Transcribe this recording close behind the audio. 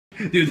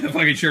Dude, the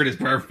fucking shirt is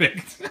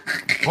perfect.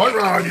 Hot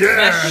rod,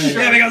 yeah.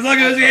 Yeah, because look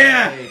who's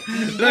here.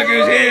 Look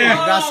who's here. We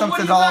got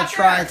something to all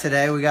try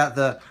today. We got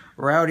the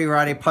Rowdy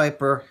Roddy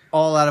Piper,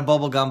 all out of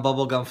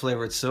bubblegum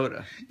flavored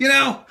soda. You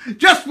know,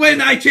 just when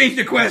I change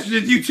the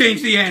questions, you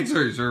change the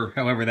answers, or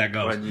however that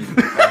goes. When you have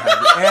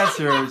the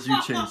answers,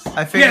 you change.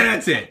 I figured Yeah,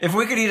 that's it. if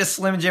we could eat a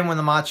Slim Jim when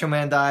the Macho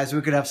Man dies,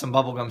 we could have some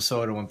bubblegum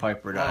soda when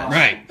Piper dies.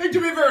 Right. Hey,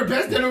 do me very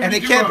best. And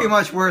it can't be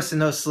much worse than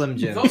those Slim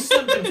Jims. Those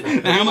Slim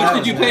Jims. Now, how much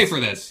did you pay for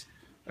this?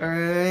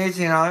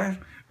 $18.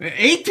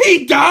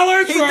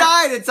 $18? He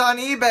died. It's on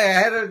eBay.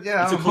 I had to, you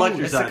know, It's a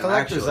collector's it's a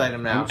collector's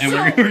item now. And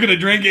we're gonna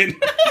drink it.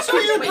 So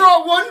you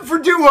brought one for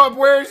Duhop.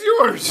 Where's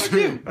yours?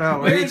 Oh,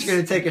 we're each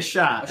gonna take a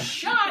shot.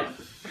 Shot.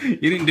 You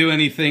didn't do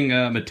anything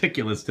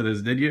meticulous to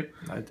this, did you?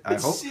 I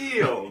hope.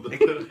 Sealed.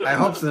 I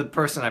hope the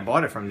person I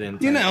bought it from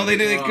didn't. You know, they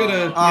could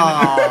have.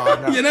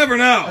 Oh, no. You never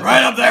know.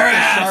 Right up their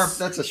ass.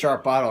 That's a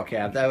sharp bottle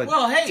cap. That would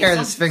Well, hey, tear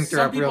the some sphincter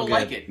some up real people good.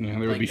 like it. Yeah, there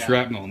would like be that.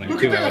 shrapnel in there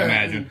Look too, at I would that.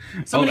 imagine.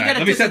 Somebody Hold on, get a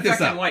let me set this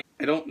disinfectant up. wipe.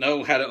 I don't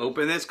know how to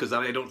open this because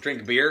I don't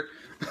drink beer.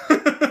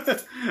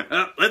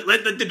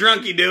 Let the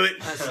drunkie do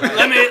it.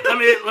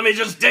 Let me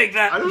just take I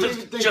that. don't even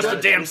think Just a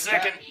that- damn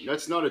second.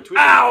 That's not a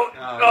twist. Ow!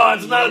 Oh,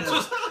 it's not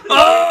just.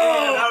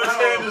 Oh!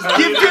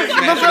 Give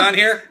Smash it on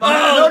here.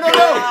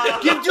 no.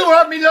 Give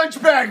Duhop me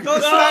lunch bag. Don't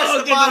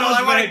smash the bottle.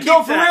 I want to keep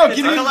No, for that. real. It's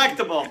Give a me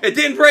collectible. It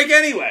didn't break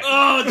anyway.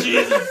 Oh,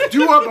 Jesus!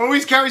 Duhop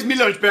always carries me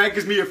lunch bag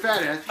because me a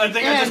fat ass. I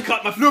think I just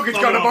cut my. Look, it's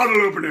got a thumb off.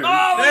 bottle opener.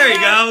 Oh, There he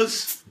yeah.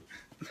 goes.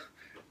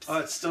 Oh,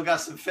 it's still got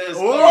some fizz.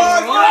 Oh,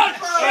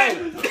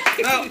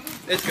 No,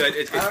 it's good.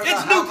 It's good.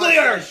 It's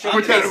nuclear.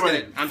 Put that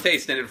away. I'm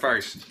tasting it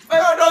first.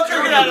 Don't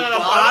drink it out of the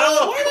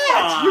bottle.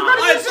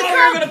 I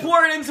thought we were gonna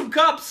pour it in some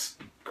cups.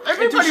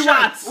 Everybody Into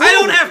wants. shots. I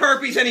don't have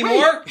herpes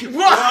anymore.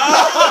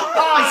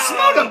 I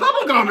smell the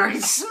bubble gum. I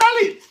can smell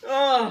it.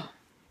 Oh,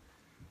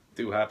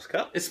 Duhop's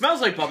cup. it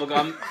smells like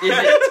bubblegum.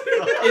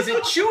 Is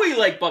it chewy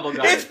like bubblegum?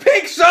 It's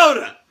pink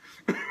soda.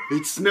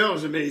 It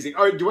smells amazing.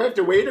 All right, do I have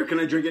to wait or can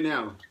I drink it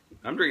now?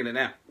 I'm drinking it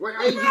now. Wait, No,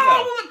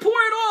 we'll pour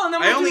it all, and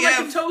then I we'll only do like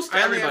have a toast to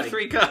I only everybody. have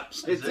 3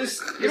 cups. Is this?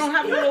 You don't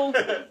have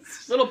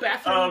little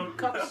bathroom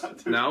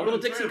cups? No, Little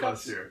Dixie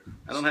cups?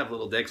 I don't have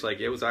little dicks like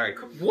you. Sorry.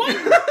 What?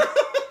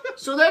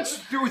 So that's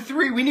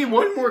 3. We need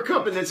one more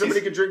cup and then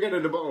somebody can drink out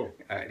of the bowl.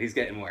 All right, he's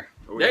getting more.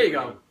 There you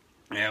go.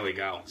 There we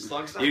go.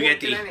 Slug's not You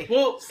get working the any.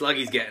 Well,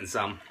 Sluggy's getting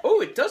some.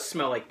 oh, it does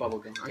smell like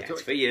bubblegum.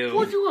 That's for you.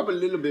 Pour you up a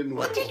little bit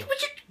more.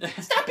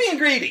 Stop being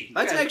greedy.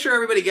 Let's make sure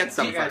everybody gets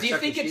some Do first. you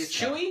think it's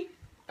chewy?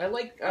 I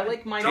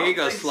like my. Here you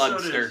go,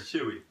 Slugster.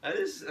 Chewy. That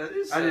is.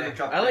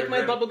 I like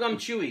my bubblegum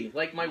chewy,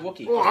 like my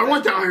Wookiee. Oh, I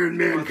want the Iron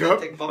Man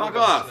cup. Fuck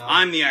off.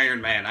 I'm the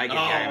Iron Man. I get the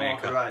Iron Man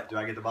cup. Do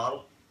I get the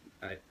bottle?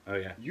 Oh,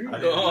 yeah. I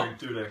didn't drink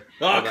through there.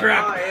 Oh Oh,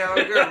 crap! yeah,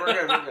 we're good. We're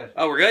good.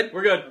 Oh, we're good?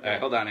 We're good. All right,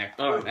 hold on here.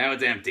 All right. Now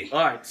it's empty. All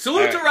right.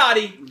 Salute to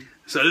Roddy.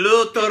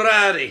 Salute to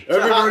Roddy.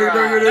 Everybody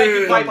bring it Thank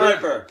you, in.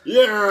 Piper.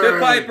 Yeah. To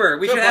Piper.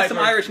 We To should have some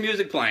Piper. Irish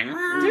music playing.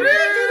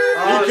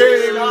 Oh,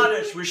 came-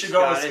 Scottish. We should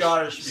go with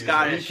Scottish music.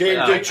 Scottish. He came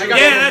Oh. to Yeah, chew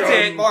that's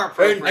bubblegum it. More and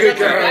appropriate. I got kick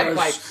the ass.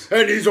 bagpipes.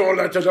 And he's all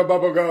that to the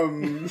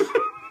bubblegum.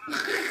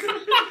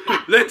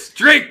 Let's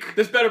drink.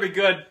 This better be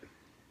good.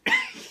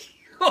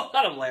 Oh,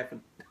 I'm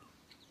laughing.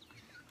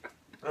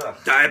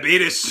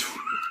 Diabetes.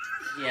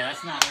 Yeah,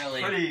 that's not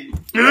really. Pretty It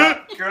good.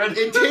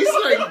 It tastes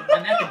like.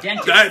 I'm at the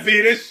dentist.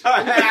 Diabetes.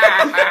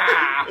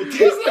 It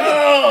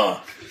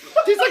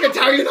tastes like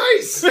Italian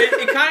ice.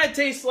 It kind of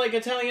tastes like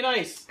Italian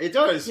ice. It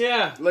does.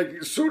 Yeah.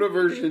 Like soda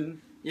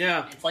version.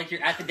 Yeah. It's like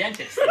you're at the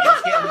dentist. You're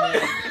just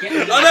getting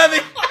the I'm having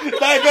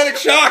diabetic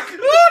shock.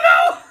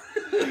 Oh,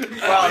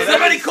 Wow,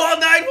 Somebody call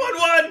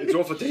 911. It's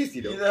awful tasty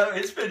though. You know,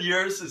 it's been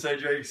years since I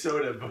drank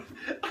soda, but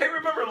I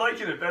remember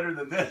liking it better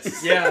than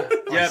this. Yeah.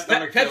 Yeah.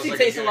 stomach feels Pepsi like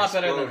tastes it's a lot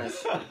gonna better than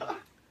this.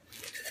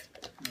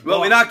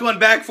 Well, we knocked one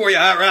back for you,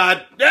 Hot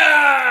Rod.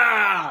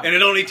 Yeah. And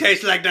it only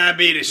tastes like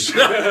diabetes.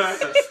 Still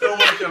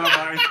working on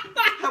mine.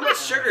 How much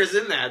sugar is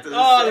in that? Does it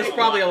Oh, say? there's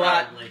probably a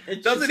lot.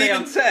 It Doesn't should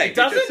even say. It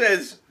doesn't? just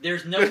says,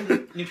 There's no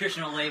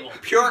nutritional label.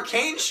 Pure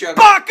cane sugar.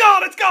 by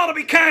God, it's gotta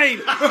be cane.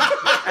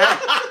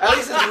 At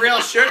least it's real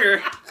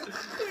sugar.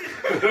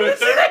 See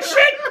that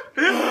shit?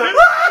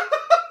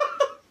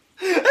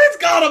 It's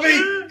gotta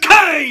be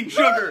cane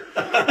sugar.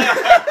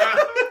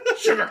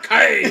 Sugar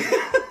cane.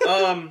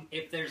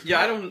 If there's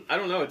Yeah, no, I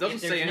don't know. It doesn't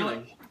if there's say no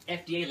anything.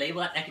 FDA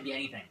label, that could be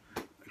anything.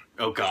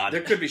 Oh God.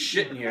 There could be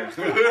shit in here.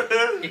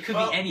 It could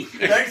be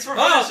anything. Thanks for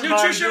Oh, finishing mine,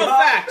 nutritional Duhop.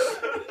 facts.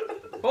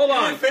 Hold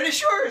on.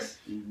 Finish yours.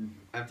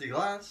 Empty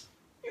glass.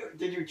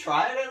 Did you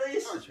try it at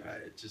least? I'll try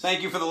it. Just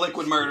Thank you for the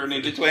liquid murder,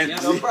 Ninja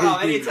Twins. No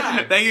problem.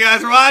 Anytime. Thank you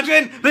guys for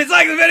watching. Please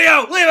like the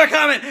video, leave a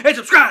comment, and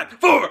subscribe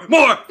for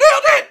more. Nailed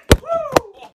it!